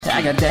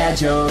I got dad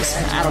jokes.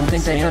 I don't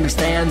think they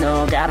understand,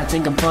 though. Gotta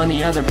think I'm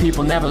funny, other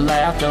people never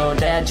laugh, though.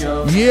 Dad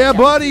jokes. Yeah,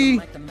 buddy.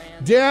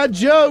 Dad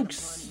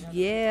jokes.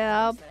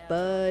 Yeah,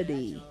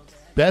 buddy.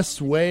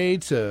 Best way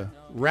to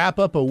wrap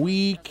up a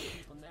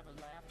week.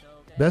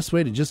 Best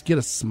way to just get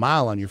a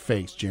smile on your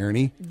face,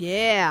 Jeriney.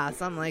 Yeah,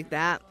 something like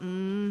that.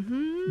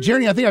 Mm-hmm.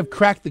 Jeriney, I think I've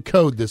cracked the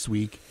code this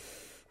week.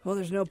 Well,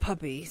 there's no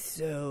puppy,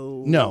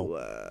 so... No,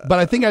 but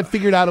I think I've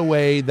figured out a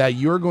way that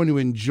you're going to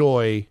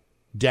enjoy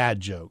dad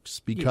jokes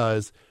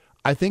because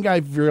I think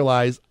I've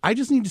realized I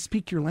just need to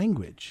speak your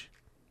language.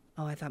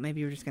 Oh, I thought maybe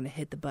you were just going to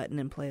hit the button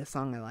and play a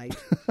song I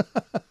liked.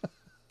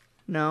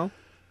 No?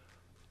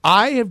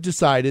 I have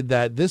decided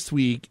that this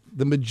week,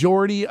 the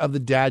majority of the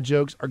dad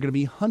jokes are going to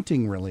be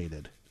hunting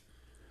related.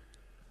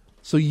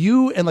 So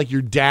you and like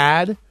your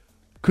dad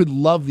could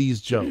love these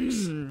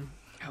jokes.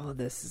 Oh,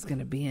 this is going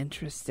to be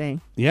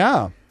interesting.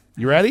 Yeah.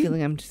 You ready? I'm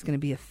feeling I'm just going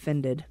to be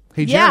offended.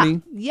 Hey,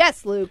 Jeriney.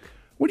 Yes, Luke.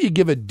 What do you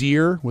give a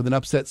deer with an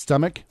upset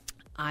stomach?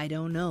 I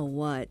don't know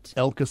what.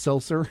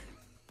 Alka-Seltzer.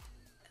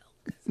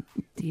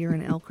 Deer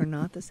and elk are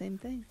not the same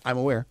thing. I'm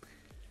aware.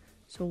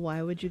 So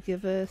why would you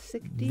give a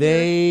sick deer?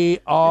 They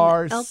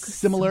are Alka-Seltzer?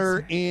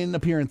 similar in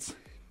appearance.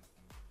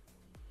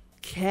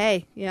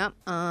 Okay. Yep.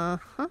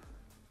 Uh-huh.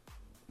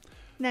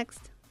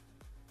 Next.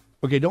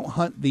 Okay, don't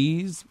hunt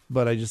these,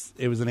 but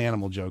it was an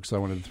animal joke, so I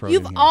wanted to throw it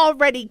You've in here.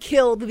 already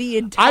killed the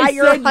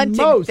entire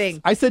hunting thing.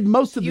 I said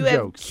most of the You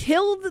jokes. have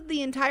killed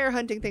the entire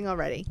hunting thing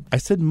already. I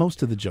said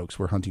most of the jokes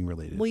were hunting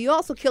related. Well, you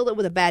also killed it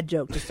with a bad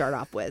joke to start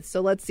off with.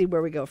 So let's see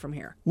where we go from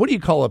here. What do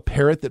you call a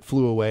parrot that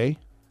flew away?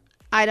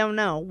 I don't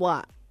know.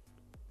 What?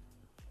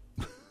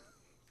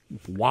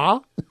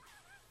 Wah?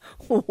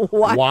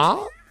 What?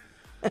 Wah?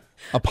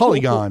 A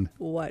polygon.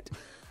 What?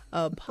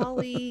 A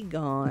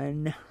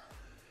polygon.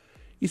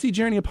 You see,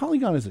 Jeriney, a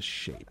polygon is a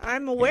shape.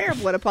 I'm aware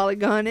of what a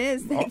polygon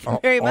is. Thank you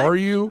very much. Are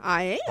you?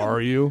 I am. Are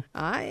you?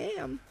 I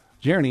am.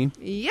 Jeriney,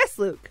 Yes,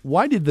 Luke.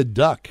 why did the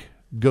duck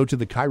go to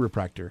the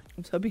chiropractor? I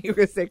was hoping you were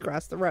going to say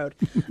cross the road.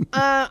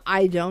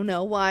 I don't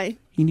know why.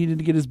 He needed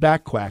to get his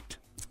back quacked.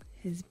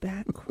 His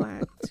back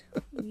quacked.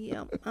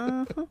 Yep.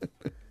 Uh-huh.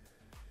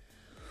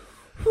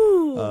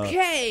 Whew,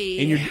 okay.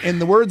 In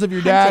the words of your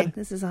Hunting. dad,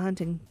 This is a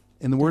hunting.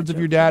 in the words of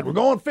your dad, we're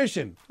going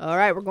fishing. All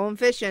right, we're going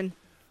fishing.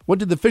 What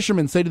did the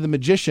fisherman say to the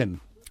magician?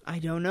 I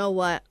don't know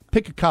what.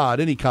 Pick a cod,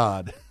 any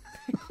cod.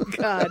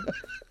 God.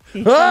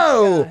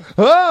 Oh,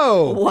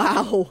 oh.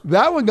 Wow.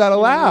 That one got a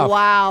laugh.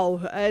 Wow.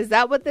 Is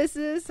that what this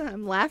is?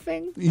 I'm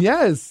laughing?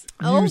 Yes.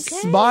 You Okay.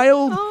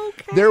 smiled.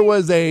 Okay. There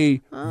was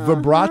a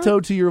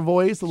vibrato to your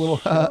voice, a little.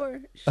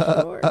 Sure.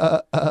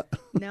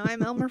 Now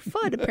I'm Elmer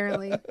Fudd,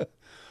 apparently.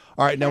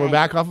 All right, now we're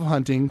back off of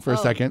hunting for a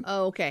second.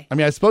 Oh, okay. I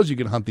mean, I suppose you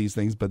can hunt these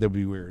things, but that would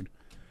be weird.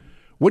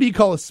 What do you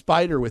call a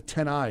spider with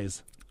 10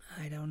 eyes?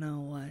 I don't know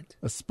what.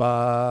 A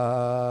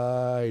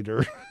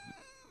spider.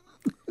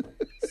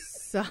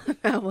 Saw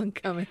that one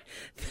coming.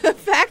 The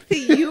fact that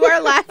you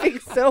are laughing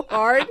so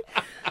hard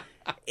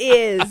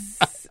is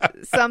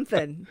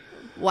something.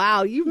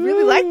 Wow, you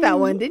really liked that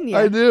one, didn't you?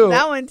 I do.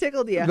 That one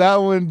tickled you. That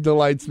one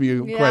delights me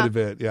quite Yeah. a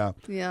bit, yeah.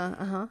 Yeah,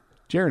 uh-huh.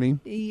 Jeriney,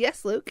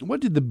 Yes, Luke. what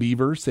did the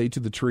beaver say to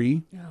the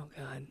tree? Oh,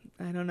 God.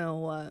 I don't know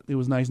what. It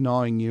was nice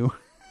gnawing you.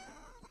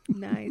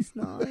 Nice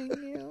gnawing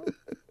you.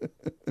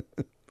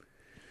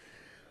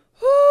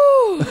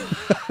 Whew.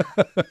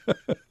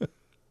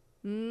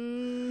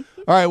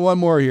 All right, one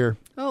more here.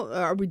 Oh,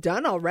 are we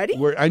done already?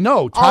 I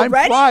know. Time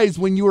Already? flies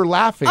when you were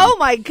laughing. Oh,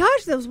 my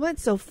gosh. Those went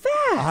so fast.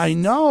 I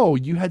know.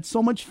 You had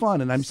so much fun,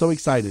 and I'm so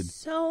excited.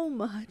 So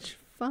much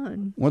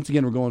fun. Once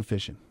again, we're going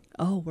fishing.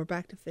 Oh, we're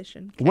back to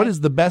fishing. Okay. What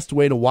is the best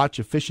way to watch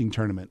a fishing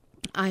tournament?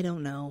 I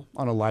don't know.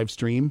 On a live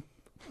stream?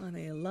 On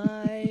a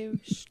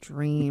live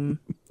stream.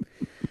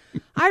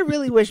 I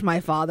really wish my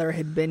father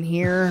had been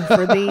here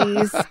for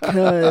these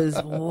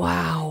because,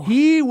 wow.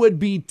 He would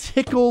be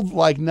tickled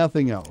like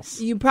nothing else.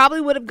 You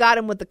probably would have got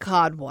him with the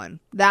cod one.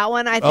 That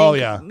one, I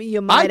think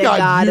you might have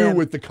got you him.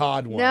 with the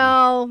cod one.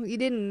 No, you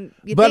didn't.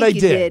 You But think I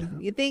you did.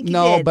 You think you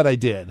No, did. but I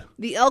did.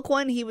 The elk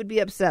one, he would be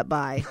upset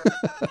by.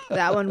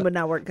 That one would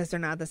not work because they're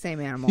not the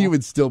same animal. He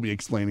would still be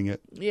explaining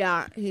it.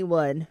 Yeah, he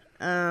would.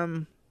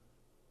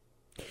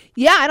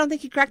 Yeah, I don't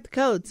think you cracked the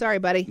code. Sorry,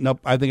 buddy.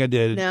 Nope, I think I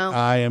did. No.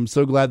 I am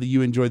so glad that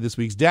you enjoyed this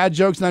week's dad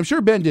jokes, and I'm sure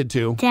Ben did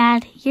too.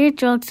 Dad, your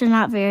jokes are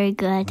not very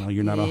good. Oh,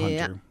 you're not a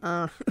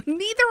hunter.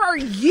 Neither are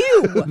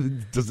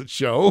you. Does it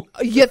show?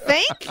 You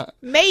think?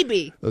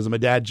 Maybe. Those are my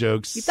dad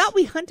jokes. You thought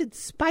we hunted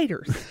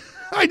spiders.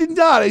 I did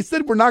not. I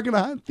said we're not going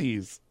to hunt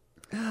these.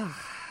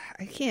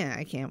 I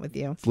can't with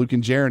you. It's Luke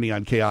and Jeriney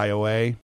on KIOA.